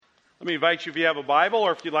Let me invite you, if you have a Bible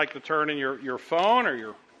or if you'd like to turn in your phone or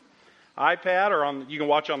your iPad, or you can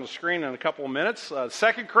watch on the screen in a couple of minutes. 2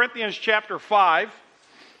 Corinthians chapter 5.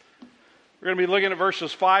 We're going to be looking at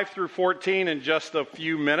verses 5 through 14 in just a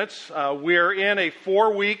few minutes. We're in a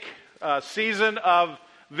 4-week season of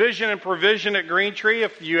vision and provision at Green Tree.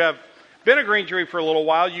 If you have been at Green Tree for a little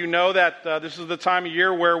while, you know that this is the time of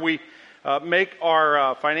year where we make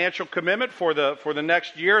our financial commitment for the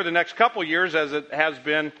next year, the next couple years, as it has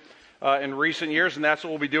been in recent years, and that's what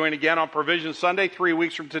we'll be doing again on Provision Sunday, 3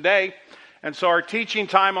 weeks from today. And so our teaching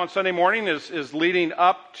time on Sunday morning is leading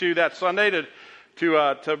up to that Sunday to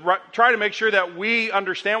try to make sure that we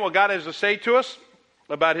understand what God has to say to us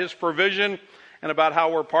about His provision and about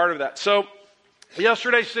how we're part of that. So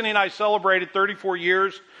yesterday, Cindy and I celebrated 34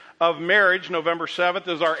 years of marriage. November 7th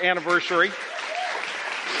is our anniversary.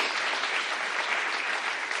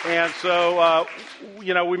 And so,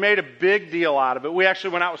 we made a big deal out of it. We actually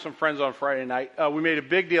went out with some friends on Friday night. We made a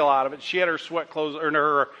big deal out of it. She had her sweat clothes, or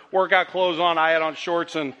her workout clothes on. I had on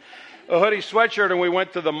shorts and a hoodie sweatshirt, and we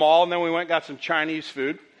went to the mall, and then we went and got some Chinese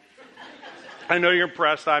food. I know you're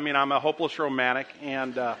impressed. I mean, I'm a hopeless romantic,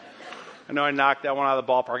 and I know I knocked that one out of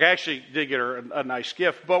the ballpark. I actually did get her a nice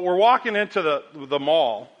gift. But we're walking into the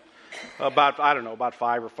mall about 5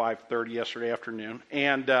 or 5:30 yesterday afternoon,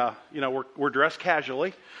 and we're dressed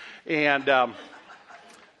casually, and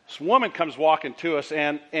this woman comes walking to us,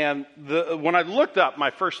 and when I looked up, my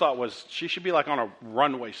first thought was she should be like on a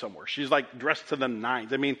runway somewhere. She's like dressed to the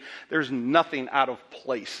nines. I mean, there's nothing out of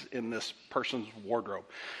place in this person's wardrobe.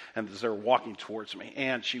 And as they're walking towards me,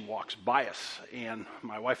 and she walks by us, and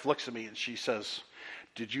my wife looks at me and she says,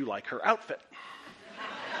 "Did you like her outfit?"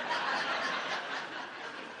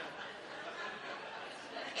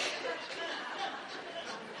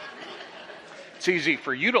 It's easy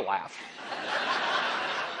for you to laugh.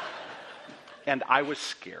 And I was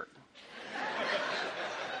scared.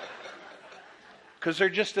 Because there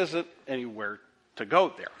just isn't anywhere to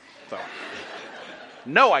go there. So,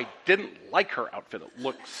 no, I didn't like her outfit. It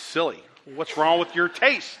looked silly. What's wrong with your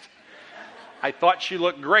taste? I thought she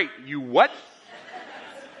looked great. You what?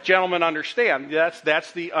 Gentlemen, understand,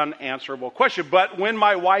 that's the unanswerable question. But when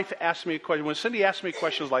my wife asked me a question, when Cindy asks me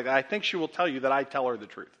questions like that, I think she will tell you that I tell her the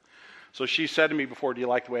truth. So she said to me before, "Do you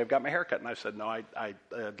like the way I've got my hair cut?" And I said, "No, I'd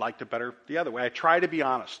liked it better the other way." I try to be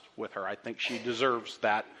honest with her. I think she deserves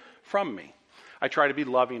that from me. I try to be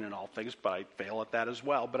loving in all things, but I fail at that as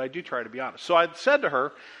well. But I do try to be honest. So I said to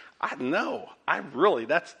her, I didn't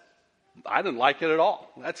like it at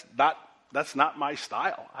all. That's not my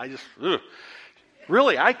style.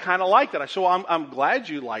 Really, I kind of liked it. I said, "Well, I'm glad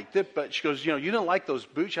you liked it." But she goes, "You didn't like those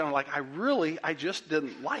boots." And I'm like, I just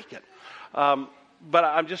didn't like it. But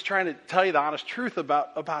I'm just trying to tell you the honest truth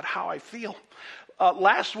about how I feel.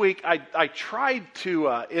 Last week, I tried to,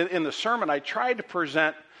 in the sermon, I tried to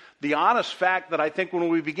present the honest fact that I think when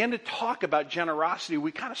we begin to talk about generosity,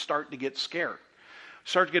 we kind of start to get scared.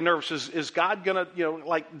 Start to get nervous. Is God going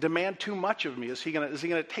to, demand too much of me? Is he going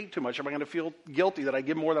to take too much? Am I going to feel guilty that I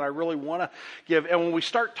give more than I really want to give? And when we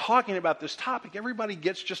start talking about this topic, everybody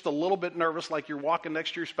gets just a little bit nervous, like you're walking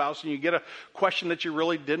next to your spouse and you get a question that you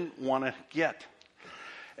really didn't want to get.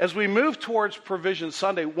 As we move towards Provision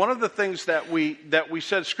Sunday, one of the things that we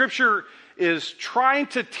said Scripture is trying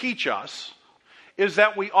to teach us is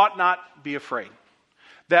that we ought not be afraid.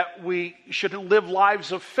 That we should live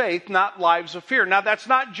lives of faith, not lives of fear. Now, that's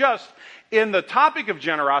not just in the topic of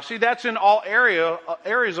generosity. That's in all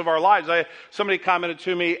areas of our lives. Somebody commented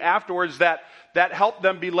to me afterwards that helped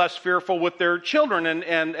them be less fearful with their children.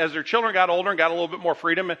 And as their children got older and got a little bit more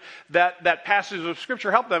freedom, that passage of Scripture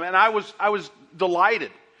helped them. And I was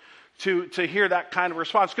delighted to hear that kind of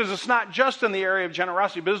response, because it's not just in the area of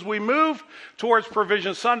generosity. But as we move towards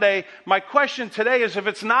Provision Sunday, my question today is, if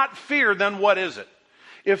it's not fear, then what is it?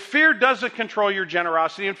 If fear doesn't control your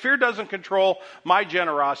generosity, and fear doesn't control my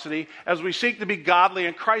generosity, as we seek to be godly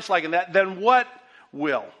and Christ-like in that, then what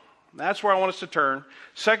will? That's where I want us to turn.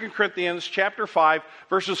 2 Corinthians chapter 5,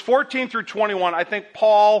 verses 14 through 21. I think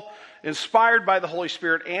Paul, inspired by the Holy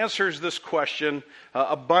Spirit, answers this question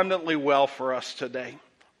abundantly well for us today.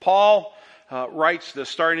 Paul writes this,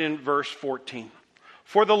 starting in verse 14.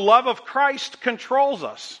 "For the love of Christ controls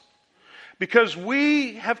us, because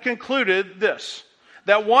we have concluded this,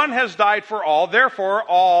 that one has died for all, therefore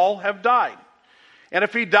all have died. And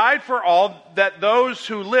if he died for all, that those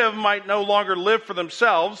who live might no longer live for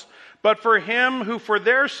themselves, but for him who for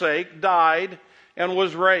their sake died and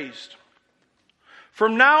was raised.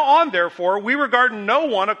 From now on, therefore, we regard no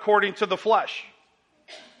one according to the flesh.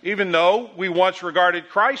 Even though we once regarded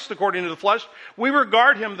Christ according to the flesh, we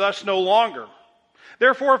regard him thus no longer.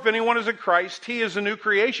 Therefore, if anyone is in Christ, he is a new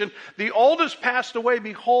creation. The old has passed away.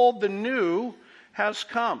 Behold, the new has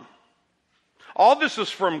come. All this is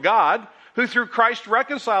from God, who through Christ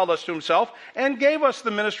reconciled us to himself and gave us the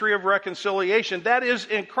ministry of reconciliation. That is,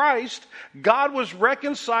 in Christ, God was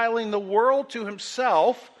reconciling the world to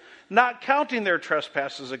himself, not counting their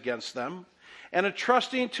trespasses against them, and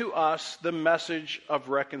entrusting to us the message of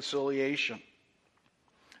reconciliation.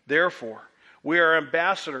 Therefore, we are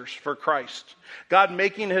ambassadors for Christ, God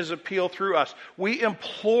making his appeal through us. We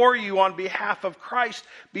implore you on behalf of Christ,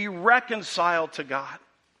 be reconciled to God.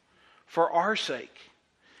 For our sake,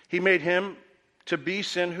 he made him to be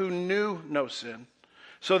sin who knew no sin,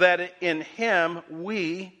 so that in him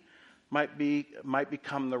we might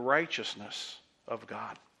become the righteousness of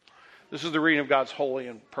God. This is the reading of God's holy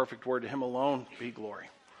and perfect word. To him alone be glory.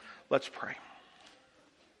 Let's pray.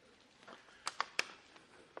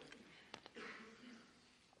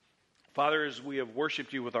 Father, as we have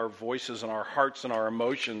worshiped you with our voices and our hearts and our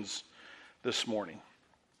emotions this morning,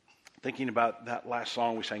 thinking about that last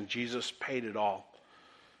song we sang, Jesus paid it all.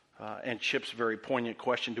 And Chip's very poignant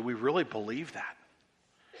question, do we really believe that?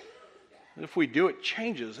 And if we do, it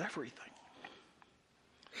changes everything.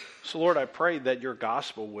 So Lord, I pray that your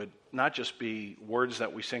gospel would not just be words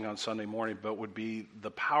that we sing on Sunday morning, but would be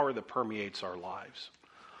the power that permeates our lives,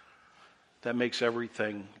 that makes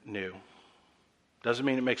everything new. Doesn't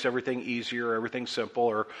mean it makes everything easier, everything simple,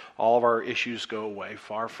 or all of our issues go away.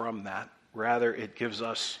 Far from that. Rather, it gives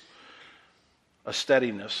us a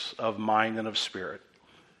steadiness of mind and of spirit.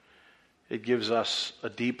 It gives us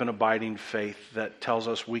a deep and abiding faith that tells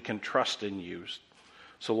us we can trust in you.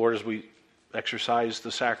 So Lord, as we exercise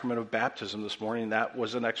the sacrament of baptism this morning, that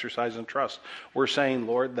was an exercise in trust. We're saying,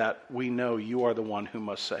 Lord, that we know you are the one who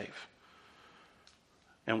must save.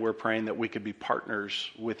 And we're praying that we could be partners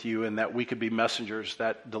with you and that we could be messengers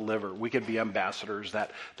that deliver. We could be ambassadors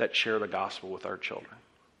that share the gospel with our children.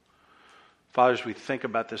 Father, as we think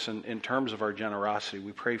about this in terms of our generosity,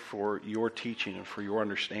 we pray for your teaching and for your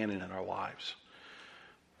understanding in our lives.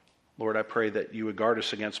 Lord, I pray that you would guard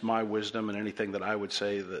us against my wisdom and anything that I would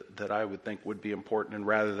say that I would think would be important, and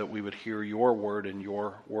rather that we would hear your word and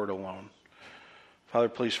your word alone. Father,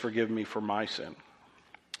 please forgive me for my sin.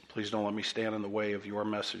 Please don't let me stand in the way of your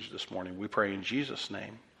message this morning. We pray in Jesus'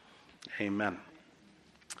 name. Amen.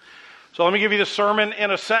 So let me give you the sermon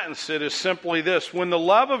in a sentence. It is simply this. When the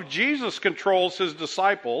love of Jesus controls his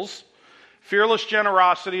disciples, fearless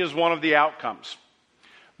generosity is one of the outcomes.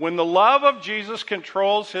 When the love of Jesus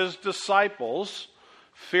controls his disciples,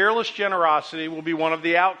 fearless generosity will be one of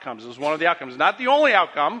the outcomes. It's one of the outcomes. Not the only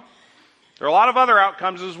outcome. There are a lot of other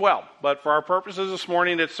outcomes as well. But for our purposes this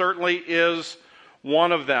morning, it certainly is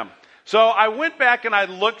one of them. So I went back and I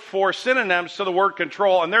looked for synonyms to the word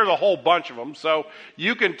control, and there's a whole bunch of them. So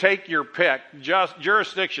you can take your pick. Just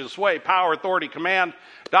jurisdiction, sway, power, authority, command,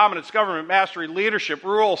 dominance, government, mastery, leadership,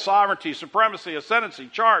 rule, sovereignty, supremacy, ascendancy,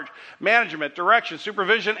 charge, management, direction,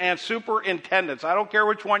 supervision, and superintendence. I don't care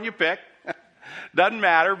which one you pick. Doesn't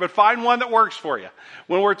matter, but find one that works for you.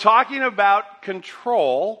 When we're talking about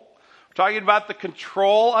control, we're talking about the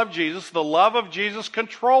control of Jesus. The love of Jesus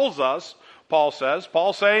controls us. Paul says.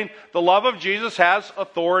 Paul's saying the love of Jesus has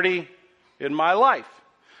authority in my life.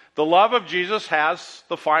 The love of Jesus has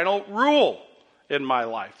the final rule in my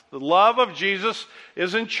life. The love of Jesus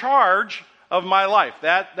is in charge of my life.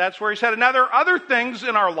 That's where he's headed. Now, there are other things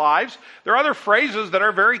in our lives. There are other phrases that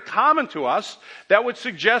are very common to us that would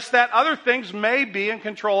suggest that other things may be in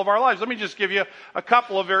control of our lives. Let me just give you a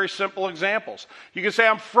couple of very simple examples. You can say,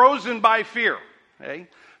 I'm frozen by fear. Okay?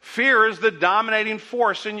 Fear is the dominating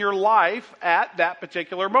force in your life at that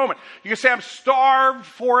particular moment. You can say, I'm starved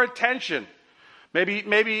for attention. Maybe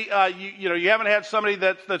you haven't had somebody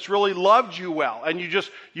that's really loved you well, and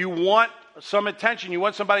you want some attention. You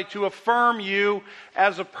want somebody to affirm you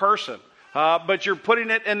as a person. But you're putting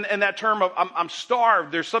it in that term of, I'm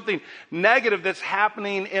starved. There's something negative that's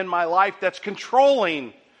happening in my life that's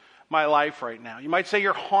controlling my life right now. You might say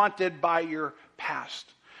you're haunted by your past.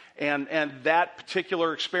 And that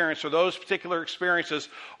particular experience or those particular experiences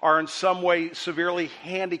are in some way severely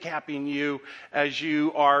handicapping you as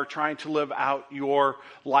you are trying to live out your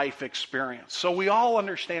life experience. So we all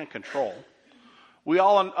understand control. We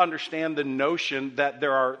all understand the notion that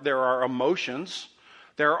there are emotions,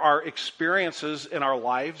 there are experiences in our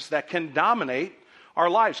lives that can dominate our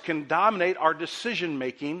lives, can dominate our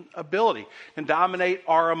decision-making ability, can dominate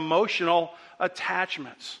our emotional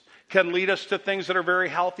attachments, can lead us to things that are very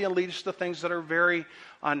healthy and lead us to things that are very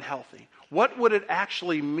unhealthy. What would it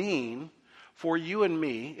actually mean for you and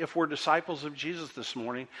me, if we're disciples of Jesus this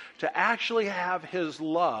morning, to actually have his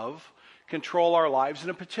love control our lives, and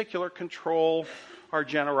in particular, control our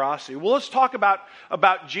generosity. Well, let's talk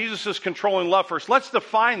about Jesus' controlling love first. Let's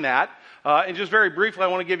define that. And just very briefly, I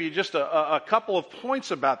want to give you just a couple of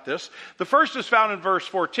points about this. The first is found in verse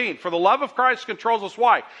 14. For the love of Christ controls us.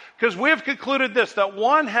 Why? Because we have concluded this, that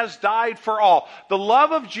one has died for all. The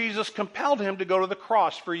love of Jesus compelled him to go to the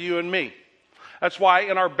cross for you and me. That's why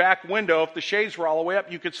in our back window, if the shades were all the way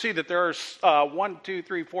up, you could see that there are 1, 2,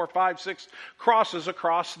 3, 4, 5, 6 crosses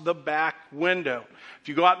across the back window. If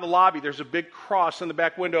you go out in the lobby, there's a big cross in the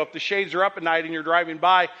back window. If the shades are up at night and you're driving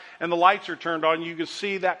by and the lights are turned on, you can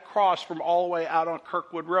see that cross from all the way out on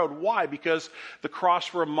Kirkwood Road. Why? Because the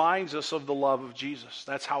cross reminds us of the love of Jesus.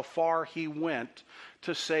 That's how far he went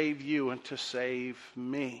to save you and to save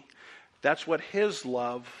me. That's what his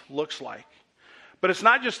love looks like. But it's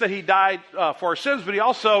not just that he died for our sins, but he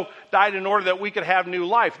also died in order that we could have new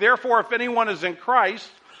life. Therefore, if anyone is in Christ,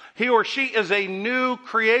 he or she is a new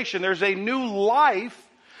creation. There's a new life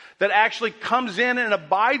that actually comes in and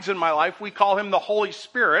abides in my life. We call him the Holy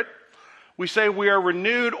Spirit. We say we are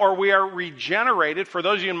renewed or we are regenerated. For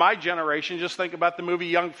those of you in my generation, just think about the movie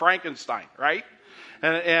Young Frankenstein, right?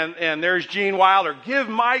 And there's Gene Wilder, give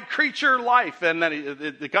my creature life. And then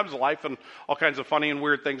it comes to life and all kinds of funny and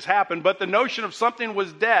weird things happen. But the notion of something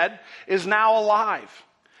was dead is now alive.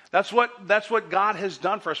 That's what God has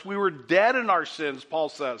done for us. We were dead in our sins, Paul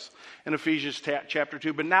says in Ephesians chapter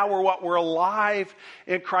 2. But now we're alive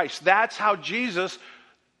in Christ. That's how Jesus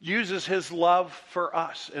uses his love for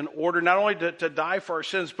us in order not only to die for our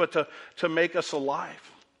sins, but to make us alive.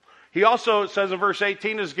 He also, it says in verse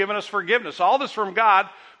 18, has given us forgiveness. All this from God,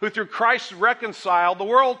 who through Christ reconciled the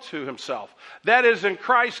world to himself. That is, in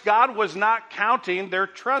Christ, God was not counting their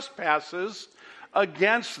trespasses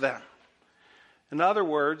against them. In other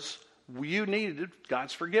words, you needed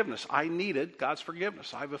God's forgiveness. I needed God's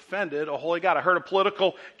forgiveness. I've offended a holy God. I heard a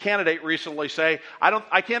political candidate recently say,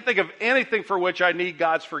 I can't think of anything for which I need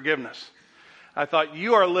God's forgiveness. I thought,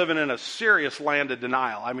 you are living in a serious land of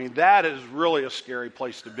denial. I mean, that is really a scary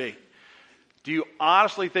place to be. Do you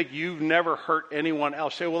honestly think you've never hurt anyone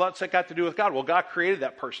else? Say, well, what's that got to do with God? Well, God created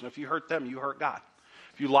that person. If you hurt them, you hurt God.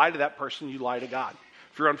 If you lie to that person, you lie to God.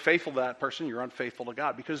 If you're unfaithful to that person, you're unfaithful to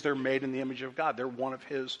God because they're made in the image of God. They're one of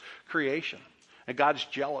his creation. And God's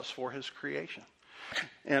jealous for his creation.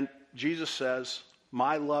 And Jesus says,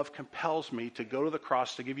 my love compels me to go to the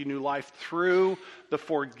cross to give you new life through the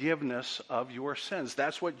forgiveness of your sins.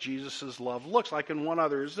 That's what Jesus' love looks like. And one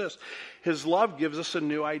other is this. His love gives us a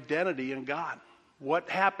new identity in God. What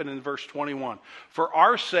happened in verse 21? For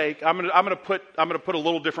our sake, I'm going to put a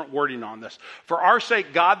little different wording on this. For our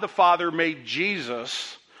sake, God the Father made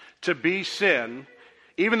Jesus to be sin,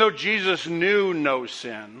 even though Jesus knew no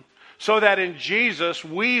sin, so that in Jesus,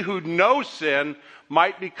 we who know sin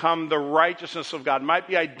might become the righteousness of God, might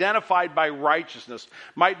be identified by righteousness,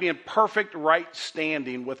 might be in perfect right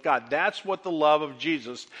standing with God. That's what the love of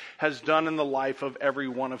Jesus has done in the life of every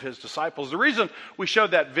one of his disciples. The reason we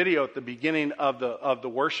showed that video at the beginning of the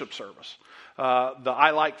worship service, the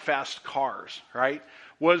I Like Fast Cars, right,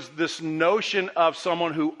 was this notion of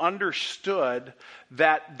someone who understood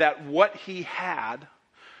that what he had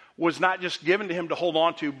was not just given to him to hold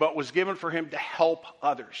on to, but was given for him to help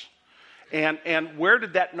others. And where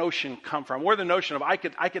did that notion come from? Where the notion of I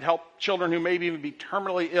could help children who maybe even be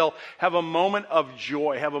terminally ill have a moment of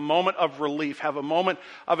joy, have a moment of relief, have a moment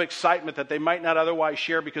of excitement that they might not otherwise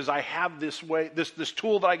share because I have this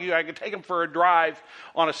tool that I can take them for a drive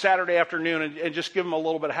on a Saturday afternoon and just give them a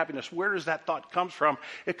little bit of happiness. Where does that thought come from?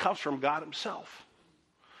 It comes from God himself.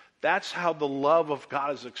 That's how the love of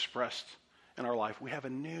God is expressed in our life. We have a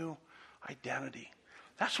new identity.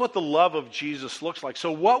 That's what the love of Jesus looks like.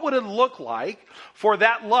 So what would it look like for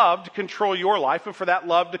that love to control your life and for that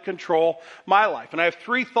love to control my life? And I have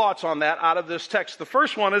 3 thoughts on that out of this text. The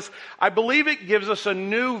first one is, I believe it gives us a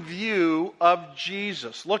new view of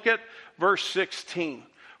Jesus. Look at verse 16.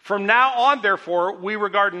 From now on, therefore, we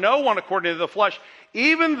regard no one according to the flesh,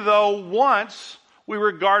 even though once we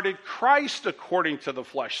regarded Christ according to the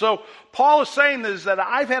flesh. So Paul is saying this, that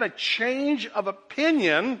I've had a change of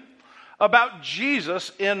opinion about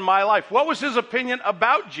Jesus in my life. What was his opinion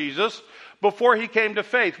about Jesus before he came to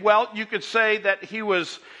faith? Well, you could say that he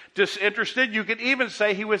was disinterested. You could even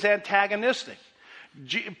say he was antagonistic.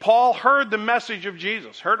 Paul heard the message of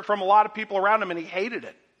Jesus, heard it from a lot of people around him, and he hated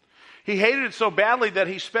it. He hated it so badly that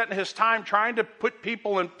he spent his time trying to put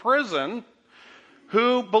people in prison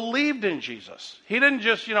who believed in Jesus. He didn't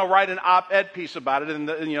just, write an op-ed piece about it in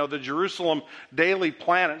the Jerusalem Daily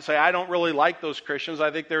Planet and say, I don't really like those Christians. I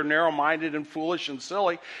think they're narrow-minded and foolish and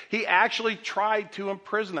silly. He actually tried to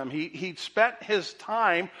imprison them. He spent his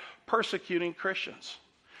time persecuting Christians.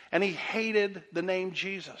 and he hated the name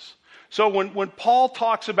Jesus. So when Paul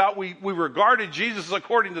talks about we regarded Jesus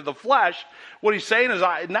according to the flesh, what he's saying is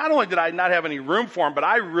not only did I not have any room for him, but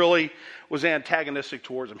I really was antagonistic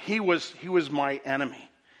towards him. He was my enemy.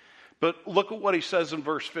 But look at what he says in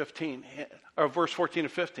verse 14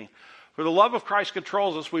 and 15. For the love of Christ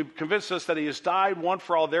controls us. We've convinced us that he has died one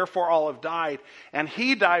for all, therefore all have died. And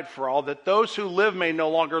he died for all, that those who live may no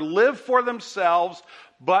longer live for themselves,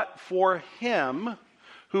 but for him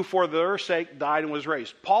who for their sake died and was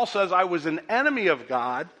raised. Paul says, I was an enemy of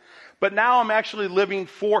God, but now I'm actually living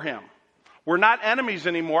for him. We're not enemies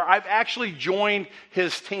anymore. I've actually joined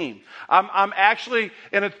his team. I'm actually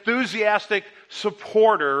an enthusiastic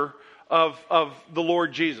supporter of the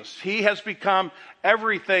Lord Jesus. He has become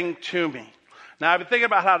everything to me. Now, I've been thinking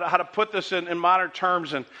about how to put this in modern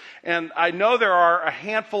terms, and I know there are a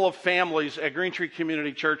handful of families at Green Tree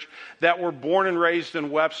Community Church that were born and raised in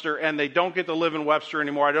Webster, and they don't get to live in Webster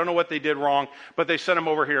anymore. I don't know what they did wrong, but they sent them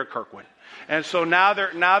over here at Kirkwood. And so now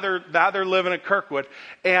they're living in Kirkwood,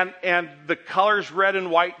 and the colors red and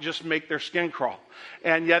white just make their skin crawl.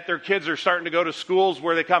 And yet their kids are starting to go to schools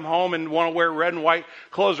where they come home and want to wear red and white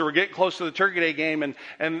clothes, or we're getting close to the Turkey Day game,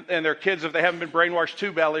 and their kids, if they haven't been brainwashed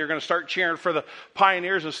too badly, are going to start cheering for the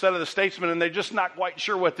Pioneers instead of the Statesmen, and they're just not quite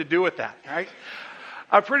sure what to do with that, right?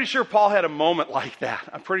 I'm pretty sure Paul had a moment like that.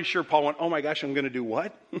 I'm pretty sure Paul went, oh my gosh, I'm going to do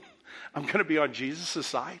what? I'm going to be on Jesus'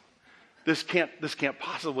 side? This can't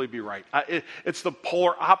possibly be right. It's the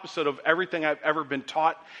polar opposite of everything I've ever been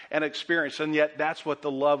taught and experienced, and yet that's what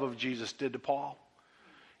the love of Jesus did to Paul.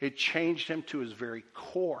 It changed him to his very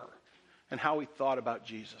core and how he thought about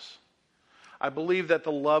Jesus. I believe that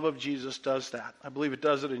the love of Jesus does that. I believe it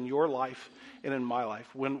does it in your life and in my life.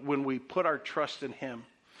 When we put our trust in him,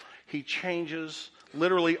 he changes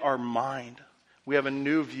literally our mind. We have a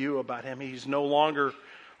new view about him. He's no longer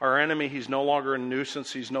our enemy. He's no longer a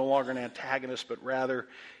nuisance. He's no longer an antagonist, but rather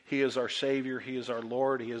he is our Savior. He is our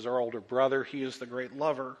Lord. He is our older brother. He is the great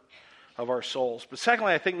lover of our souls. But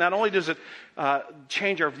secondly, I think not only does it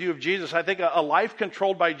change our view of Jesus, I think a life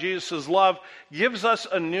controlled by Jesus' love gives us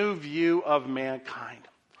a new view of mankind.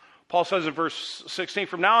 Paul says in verse 16,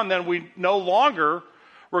 from now on then we no longer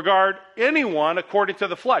regard anyone according to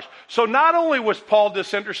the flesh. So not only was Paul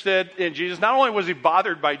disinterested in Jesus, not only was he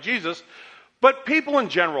bothered by Jesus, but people in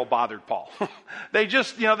general bothered Paul. They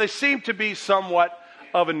just, they seem to be somewhat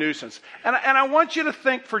of a nuisance. And I want you to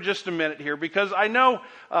think for just a minute here, because I know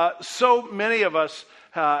so many of us,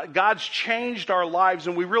 God's changed our lives,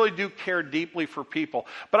 and we really do care deeply for people.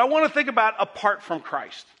 But I want to think about apart from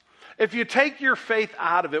Christ. If you take your faith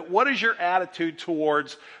out of it, what is your attitude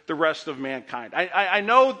towards the rest of mankind? I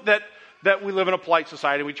know that we live in a polite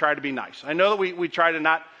society and we try to be nice. I know that we try to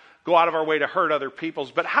not go out of our way to hurt other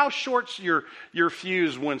people's, but how short's your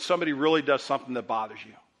fuse when somebody really does something that bothers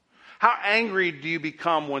you? How angry do you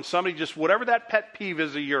become when somebody just, whatever that pet peeve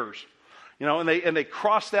is of yours, and they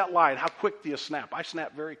cross that line, how quick do you snap? I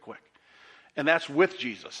snap very quick. And that's with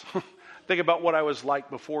Jesus. Think about what I was like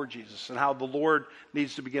before Jesus and how the Lord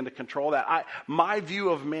needs to begin to control that. My view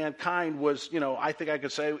of mankind was, I think I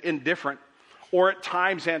could say indifferent or at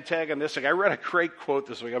times antagonistic. I read a great quote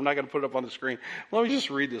this week. I'm not going to put it up on the screen. Let me just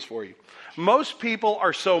read this for you. Most people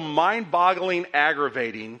are so mind-boggling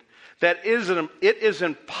aggravating that it is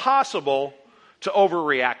impossible to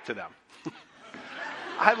overreact to them.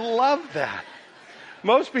 I love that.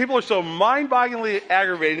 Most people are so mind-bogglingly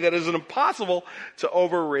aggravating that it is impossible to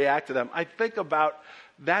overreact to them. I think about,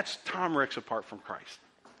 that's Tom Ricks apart from Christ.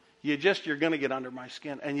 You're going to get under my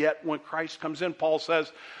skin. And yet when Christ comes in, Paul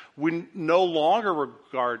says, we no longer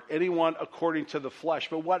regard anyone according to the flesh.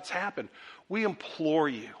 But what's happened? We implore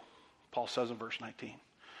you, Paul says in verse 19.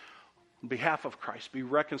 On behalf of Christ, be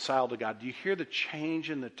reconciled to God. Do you hear the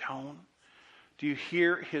change in the tone? Do you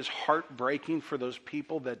hear his heart breaking for those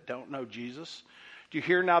people that don't know Jesus? Do you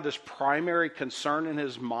hear now this primary concern in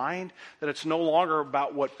his mind? That it's no longer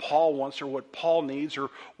about what Paul wants or what Paul needs or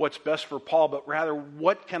what's best for Paul, but rather,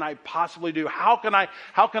 what can I possibly do? How can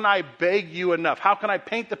I beg you enough? How can I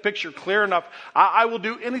paint the picture clear enough? I will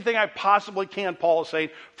do anything I possibly can, Paul is saying,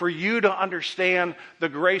 for you to understand the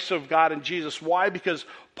grace of God in Jesus. Why? Because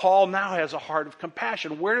Paul now has a heart of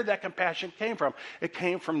compassion. Where did that compassion came from? It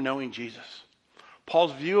came from knowing Jesus.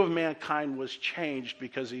 Paul's view of mankind was changed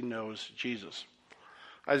because he knows Jesus.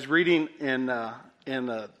 I was reading in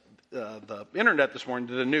the internet this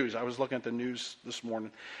morning, the news. I was looking at the news this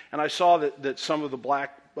morning, and I saw that some of the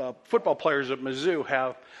black football players at Mizzou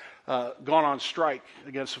have gone on strike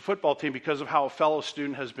against the football team because of how a fellow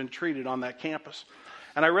student has been treated on that campus.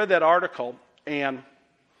 And I read that article, and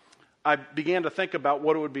I began to think about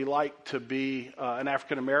what it would be like to be an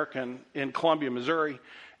African American in Columbia, Missouri,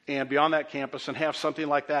 and be on that campus and have something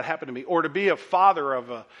like that happen to me, or to be a father of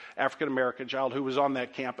an African-American child who was on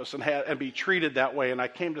that campus and be treated that way. And I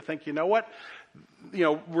came to think, you know what?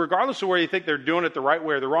 Regardless of whether you think they're doing it the right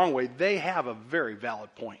way or the wrong way, they have a very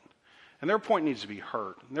valid point. And their point needs to be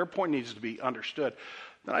heard. And their point needs to be understood.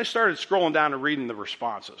 Then I started scrolling down and reading the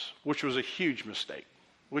responses, which was a huge mistake,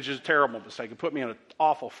 which is a terrible mistake. It put me in an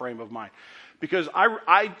awful frame of mind. Because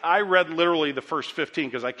I read literally the first 15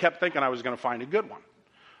 because I kept thinking I was going to find a good one.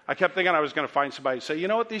 I kept thinking I was going to find somebody to say, you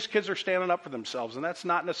know what, these kids are standing up for themselves, and that's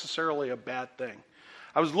not necessarily a bad thing.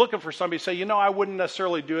 I was looking for somebody to say, I wouldn't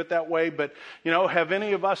necessarily do it that way, but, have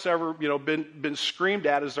any of us ever, been screamed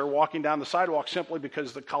at as they're walking down the sidewalk simply because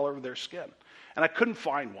of the color of their skin? And I couldn't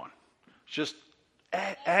find one. Just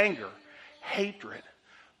anger, hatred,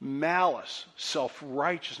 malice,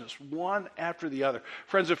 self-righteousness, one after the other.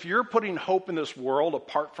 Friends, if you're putting hope in this world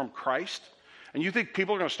apart from Christ, and you think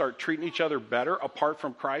people are going to start treating each other better apart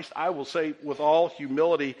from Christ, I will say with all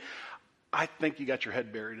humility, I think you got your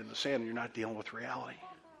head buried in the sand and you're not dealing with reality.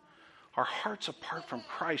 Our hearts apart from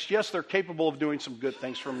Christ, yes, they're capable of doing some good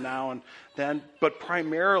things from now and then, but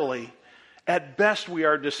primarily, at best, we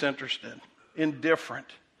are disinterested, indifferent,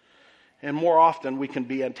 and more often we can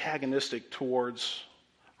be antagonistic towards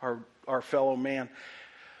our fellow man.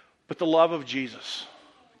 But the love of Jesus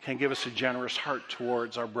can give us a generous heart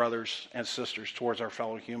towards our brothers and sisters, towards our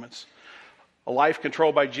fellow humans. A life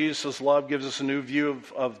controlled by Jesus' love gives us a new view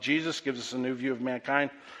of Jesus, gives us a new view of mankind.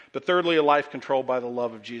 But thirdly, a life controlled by the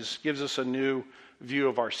love of Jesus gives us a new view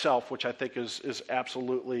of ourself, which I think is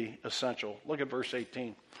absolutely essential. Look at verse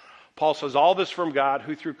 18. Paul says, all this from God,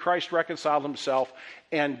 who through Christ reconciled himself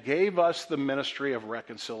and gave us the ministry of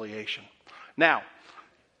reconciliation. Now,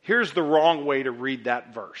 here's the wrong way to read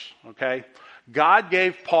that verse, okay? God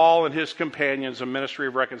gave Paul and his companions a ministry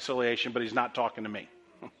of reconciliation, but he's not talking to me.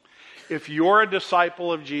 If you're a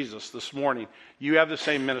disciple of Jesus this morning, you have the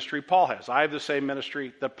same ministry Paul has. I have the same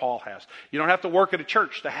ministry that Paul has. You don't have to work at a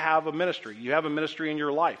church to have a ministry. You have a ministry in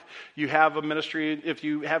your life. You have a ministry if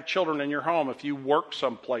you have children in your home, if you work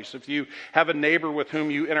someplace, if you have a neighbor with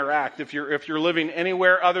whom you interact, if you're living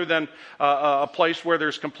anywhere other than a place where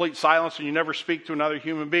there's complete silence and you never speak to another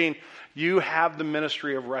human being, you have the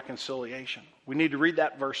ministry of reconciliation. We need to read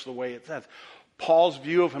that verse the way it says. Paul's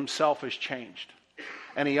view of himself has changed.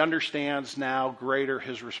 And he understands now greater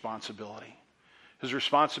his responsibility. His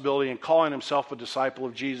responsibility in calling himself a disciple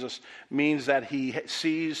of Jesus means that he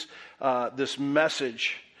sees this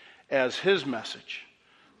message as his message,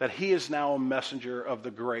 that he is now a messenger of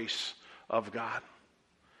the grace of God.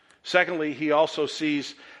 Secondly, he also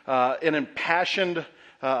sees an impassioned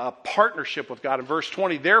partnership with God. In verse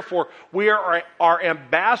 20, therefore, we are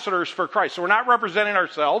ambassadors for Christ. So we're not representing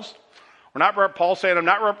ourselves. Paul's saying, I'm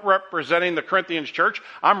not representing the Corinthians church.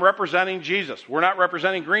 I'm representing Jesus. We're not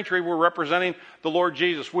representing Green Tree. We're representing the Lord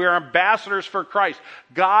Jesus. We are ambassadors for Christ.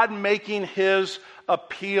 God making his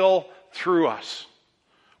appeal through us.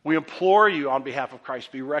 We implore you on behalf of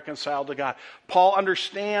Christ, be reconciled to God. Paul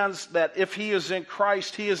understands that if he is in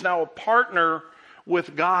Christ, he is now a partner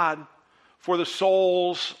with God for the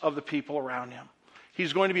souls of the people around him.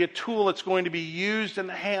 He's going to be a tool that's going to be used in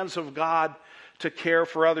the hands of God to care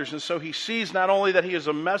for others. And so he sees not only that he is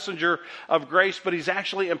a messenger of grace, but he's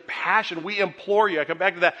actually impassioned. We implore you. I come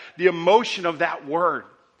back to that, the emotion of that word,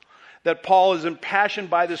 that Paul is impassioned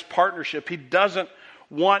by this partnership. He doesn't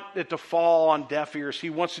want it to fall on deaf ears. He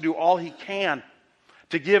wants to do all he can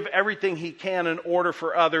to give everything he can in order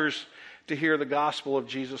for others to hear the gospel of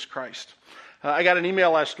Jesus Christ. I got an email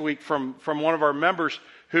last week from one of our members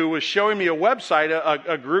who was showing me a website,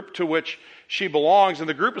 a group to which she belongs, and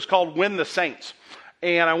the group is called Win the Saints.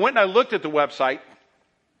 And I went and I looked at the website,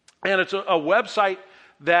 and it's a website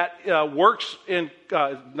that works in,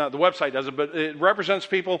 not the website doesn't, but it represents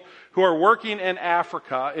people who are working in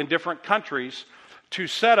Africa in different countries to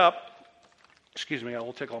set up, excuse me, I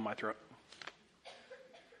will tickle in my throat,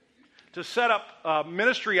 to set up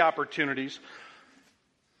ministry opportunities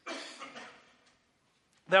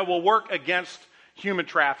that will work against human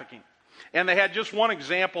trafficking. And they had just one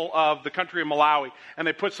example of the country of Malawi, and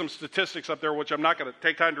they put some statistics up there, which I'm not going to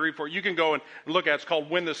take time to read for. You can go and look at it. It's called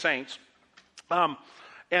Win the Saints.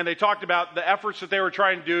 And they talked about the efforts that they were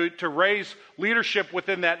trying to do to raise leadership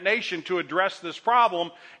within that nation to address this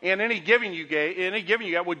problem. And any giving you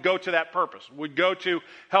got would go to that purpose, would go to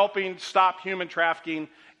helping stop human trafficking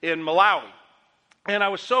in Malawi. And I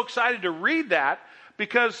was so excited to read that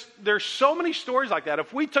because there's so many stories like that.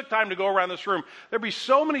 If we took time to go around this room, there'd be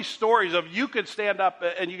so many stories of you could stand up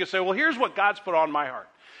and you could say, well, here's what God's put on my heart.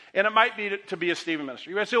 And it might be to be a Stephen minister.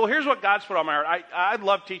 You might say, well, here's what God's put on my heart. I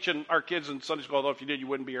love teaching our kids in Sunday school, although if you did, you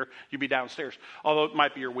wouldn't be here. You'd be downstairs. Although it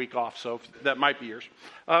might be your week off, so that might be yours.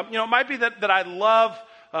 It might be that I love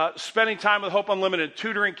spending time with Hope Unlimited,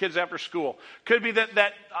 tutoring kids after school. Could be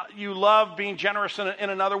that you love being generous in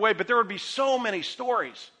another way. But there would be so many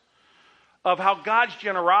stories of how God's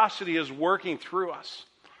generosity is working through us.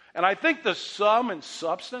 And I think the sum and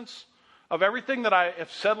substance of everything that I have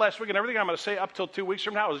said last week and everything I'm going to say up till 2 weeks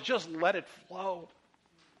from now is just let it flow.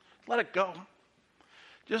 Let it go.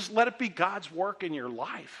 Just let it be God's work in your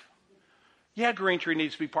life. Yeah, Green Tree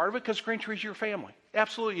needs to be part of it because Green Tree is your family.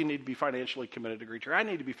 Absolutely, you need to be financially committed to Green Tree. I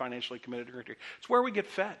need to be financially committed to Green Tree. It's where we get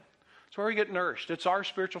fed. It's where we get nourished. It's our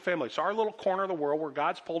spiritual family. It's our little corner of the world where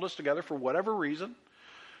God's pulled us together for whatever reason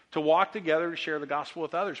to walk together to share the gospel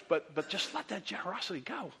with others. But just let that generosity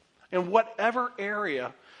go. In whatever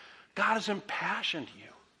area God has impassioned you.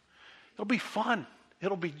 It'll be fun.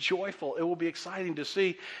 It'll be joyful. It will be exciting to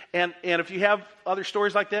see. And if you have other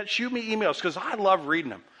stories like that, shoot me emails because I love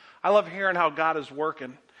reading them. I love hearing how God is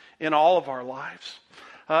working in all of our lives.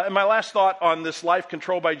 And my last thought on this life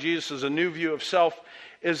controlled by Jesus as a new view of self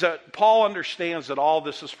is that Paul understands that all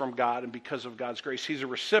this is from God and because of God's grace. He's a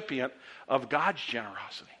recipient of God's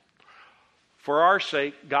generosity. For our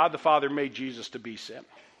sake, God the Father made Jesus to be sin.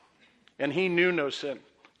 And he knew no sin.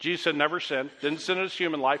 Jesus had never sinned, didn't sin in his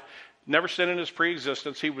human life, never sinned in his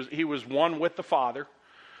pre-existence. He was one with the Father,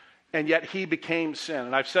 and yet he became sin.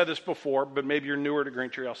 And I've said this before, but maybe you're newer to Green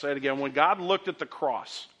Tree. I'll say it again. When God looked at the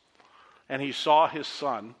cross and he saw his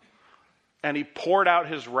Son, and he poured out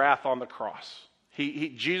his wrath on the cross,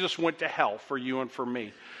 Jesus went to hell for you and for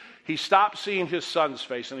me. He stopped seeing his Son's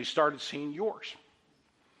face, and he started seeing yours.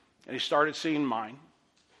 And he started seeing mine,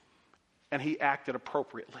 and he acted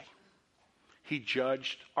appropriately. He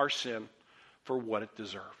judged our sin for what it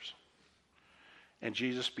deserves. And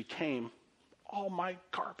Jesus became all my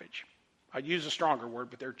garbage. I'd use a stronger word,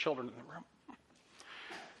 but there are children in the room.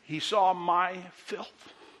 He saw my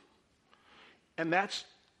filth. And that's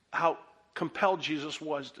how compelled Jesus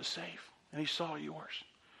was to save. And he saw yours.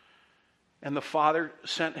 And the Father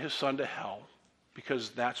sent his Son to hell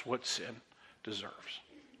because that's what sin deserves.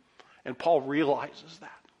 And Paul realizes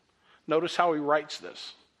that. Notice how he writes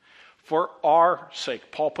this. For our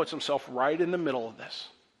sake, Paul puts himself right in the middle of this.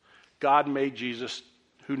 God made Jesus,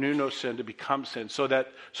 who knew no sin, to become sin, so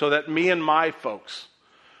that me and my folks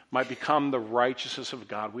might become the righteousness of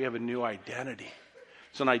God. We have a new identity.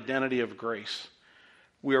 It's an identity of grace.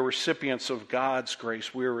 We are recipients of God's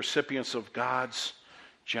grace. We are recipients of God's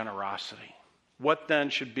generosity. What then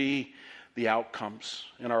should be the outcomes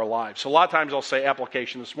in our lives? So a lot of times I'll say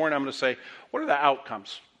application. This morning I'm going to say, what are the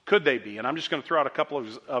outcomes? Could they be? And I'm just going to throw out a couple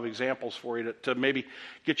of examples for you to maybe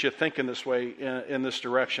get you thinking this way in this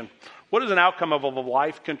direction. What is an outcome of a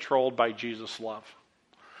life controlled by Jesus' love?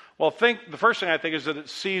 Well, the first thing I think is that it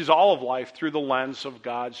sees all of life through the lens of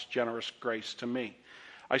God's generous grace to me.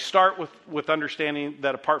 I start with understanding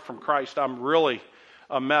that apart from Christ, I'm really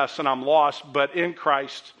a mess and I'm lost, but in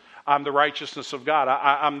Christ, I'm the righteousness of God.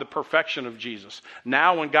 I'm the perfection of Jesus.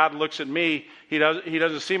 Now when God looks at me, he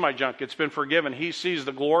doesn't see my junk. It's been forgiven. He sees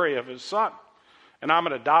the glory of his Son. And I'm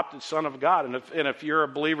an adopted son of God. And if you're a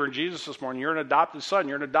believer in Jesus this morning, you're an adopted son.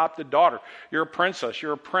 You're an adopted daughter. You're a princess.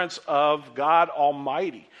 You're a prince of God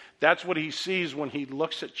Almighty. That's what he sees when he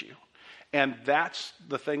looks at you. And that's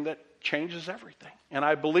the thing that changes everything. And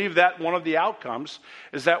I believe that one of the outcomes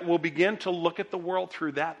is that we'll begin to look at the world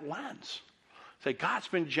through that lens. Say, God's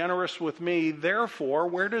been generous with me, therefore,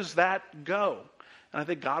 where does that go? And I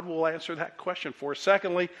think God will answer that question for us.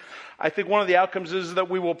 Secondly, I think one of the outcomes is that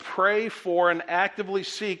we will pray for and actively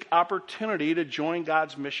seek opportunity to join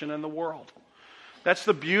God's mission in the world. That's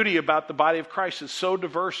the beauty about the body of Christ. It's so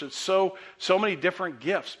diverse. It's so many different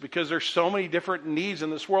gifts because there's so many different needs in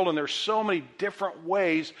this world, and there's so many different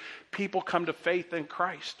ways people come to faith in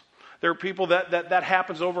Christ. There are people that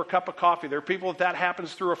happens over a cup of coffee. There are people that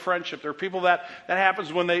happens through a friendship. There are people that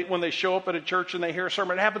happens when they show up at a church and they hear a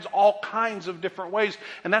sermon. It happens all kinds of different ways.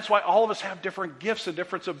 And that's why all of us have different gifts and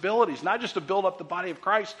different abilities, not just to build up the body of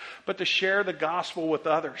Christ, but to share the gospel with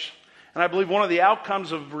others. And I believe one of the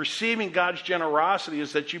outcomes of receiving God's generosity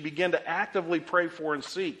is that you begin to actively pray for and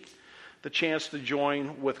seek the chance to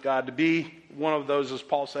join with God, to be one of those, as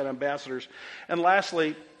Paul said, ambassadors. And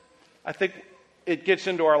lastly, I think it gets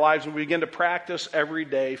into our lives and we begin to practice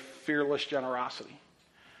everyday fearless generosity.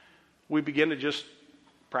 We begin to just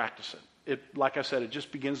practice it. Like I said, it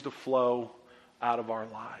just begins to flow out of our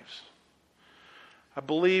lives. I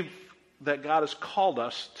believe that God has called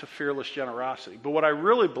us to fearless generosity. But what I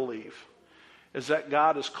really believe is that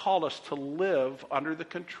God has called us to live under the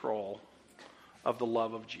control of the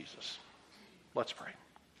love of Jesus. Let's pray.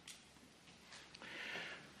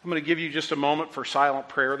 I'm going to give you just a moment for silent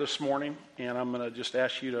prayer this morning, and I'm going to just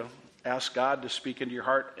ask you to ask God to speak into your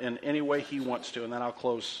heart in any way He wants to, and then I'll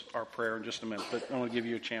close our prayer in just a minute. But I want to give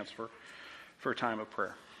you a chance for a time of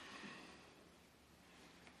prayer.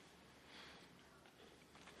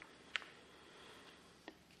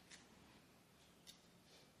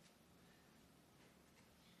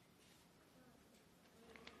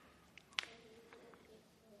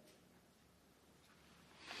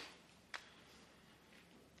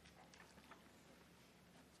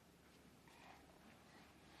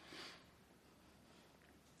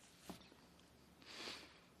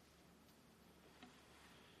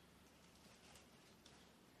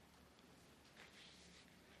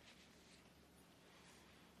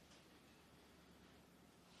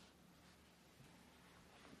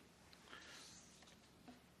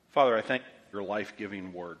 Father, I thank you for your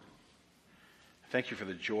life-giving word. Thank you for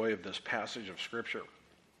the joy of this passage of Scripture.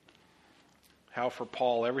 How for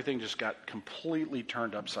Paul, everything just got completely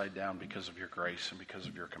turned upside down because of your grace and because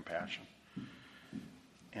of your compassion.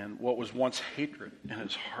 And what was once hatred in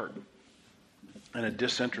his heart and a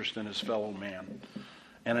disinterest in his fellow man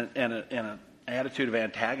and an attitude of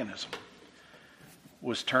antagonism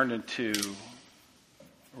was turned into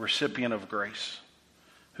a recipient of grace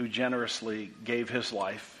who generously gave his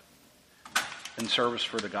life in service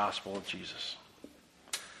for the gospel of Jesus.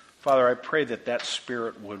 Father, I pray that that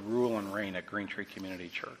spirit would rule and reign at Green Tree Community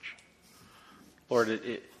Church. Lord,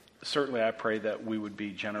 certainly I pray that we would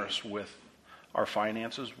be generous with our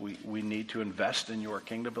finances. We need to invest in your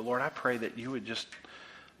kingdom. But Lord, I pray that you would just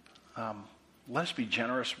let us be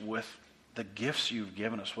generous with the gifts you've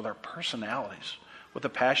given us, with our personalities, with the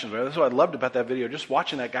passions. That's what I loved about that video, just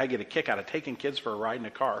watching that guy get a kick out of taking kids for a ride in a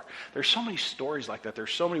car. There's so many stories like that.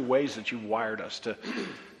 There's so many ways that you've wired us to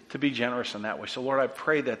be generous in that way. So Lord, I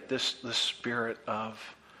pray that this spirit of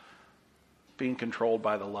being controlled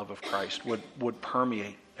by the love of Christ would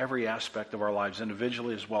permeate every aspect of our lives,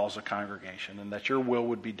 individually as well as a congregation, and that your will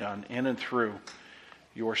would be done in and through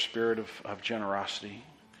your spirit of generosity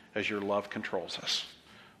as your love controls us.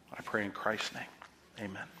 I pray in Christ's name.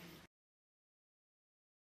 Amen.